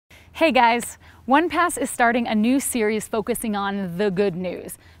Hey guys, OnePass is starting a new series focusing on the good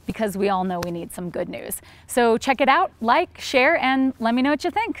news, because we all know we need some good news. So check it out, like, share, and let me know what you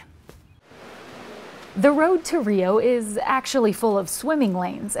think. The road to Rio is actually full of swimming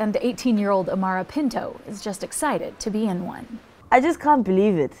lanes, and 18-year-old Ammara Pinto is just excited to be in one. I just can't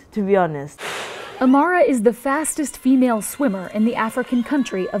believe it, to be honest. Ammara is the fastest female swimmer in the African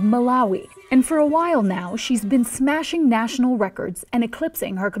country of Malawi. And for a while now, she's been smashing national records and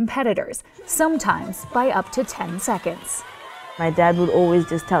eclipsing her competitors, sometimes by up to 10 seconds. My dad would always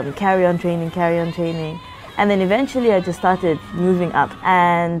just tell me, carry on training, carry on training. And then eventually I just started moving up.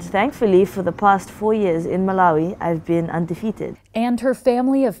 And thankfully, for the past 4 years in Malawi, I've been undefeated. And her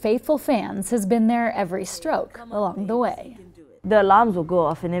family of faithful fans has been there every stroke along the way. The alarms will go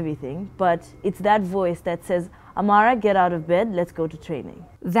off and everything, but it's that voice that says, Ammara, get out of bed, let's go to training.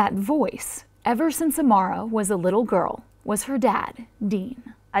 That voice, ever since Ammara was a little girl, was her dad, Dean.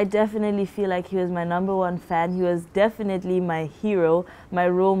 I definitely feel like he was my #1 fan. He was definitely my hero, my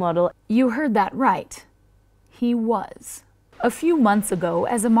role model. You heard that right. He was. A few months ago,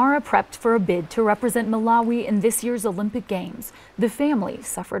 as Ammara prepped for a bid to represent Malawi in this year's Olympic Games, the family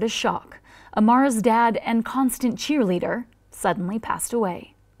suffered a shock. Ammara's dad and constant cheerleader suddenly passed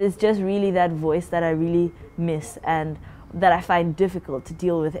away. It's just really that voice that I really miss and that I find difficult to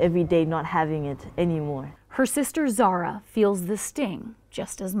deal with every day, not having it anymore. Her sister Zara feels the sting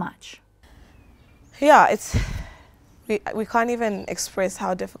just as much. Yeah, we can't even express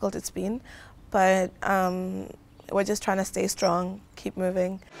how difficult it's been, but we're just trying to stay strong, keep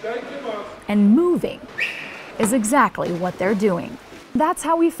moving. And moving is exactly what they're doing. That's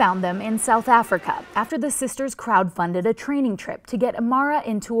how we found them in South Africa, after the sisters crowdfunded a training trip to get Ammara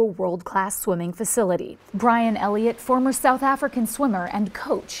into a world-class swimming facility. Brian Elliott, former South African swimmer and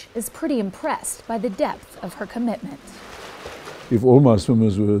coach, is pretty impressed by the depth of her commitment. If all my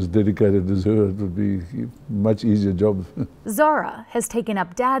swimmers were as dedicated as her, it would be a much easier job. Zara has taken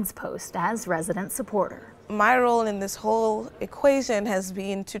up Dad's post as resident supporter. My role in this whole equation has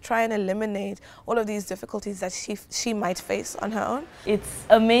been to try and eliminate all of these difficulties that she might face on her own. It's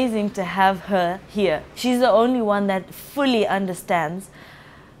amazing to have her here. She's the only one that fully understands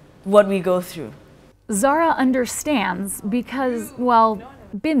what we go through. Zara understands because, well,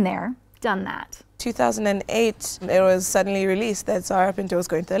 been there, done that. 2008, it was suddenly released that Ammara Pinto was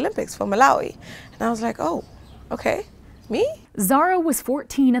going to the Olympics for Malawi. And I was like, oh, okay, me? Zara was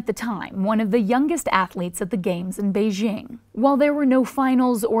 14 at the time, one of the youngest athletes at the Games in Beijing. While there were no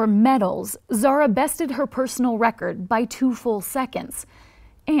finals or medals, Zara bested her personal record by 2 full seconds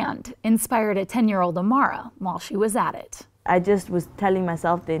and inspired a 10-year-old Ammara while she was at it. I just was telling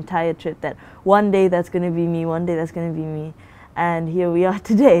myself the entire trip that one day that's going to be me, one day that's going to be me. And here we are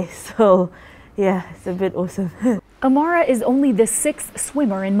today, so yeah, it's a bit awesome. Ammara is only the 6th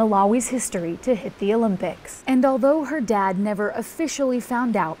swimmer in Malawi's history to hit the Olympics. And although her dad never officially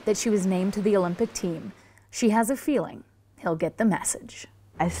found out that she was named to the Olympic team, she has a feeling he'll get the message.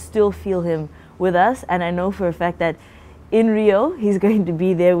 I still feel him with us, and I know for a fact that in Rio, he's going to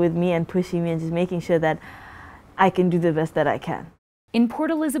be there with me and pushing me and just making sure that I can do the best that I can. In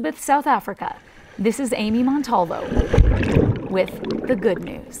Port Elizabeth, South Africa, this is Amy Montalvo with the good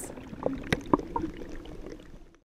news.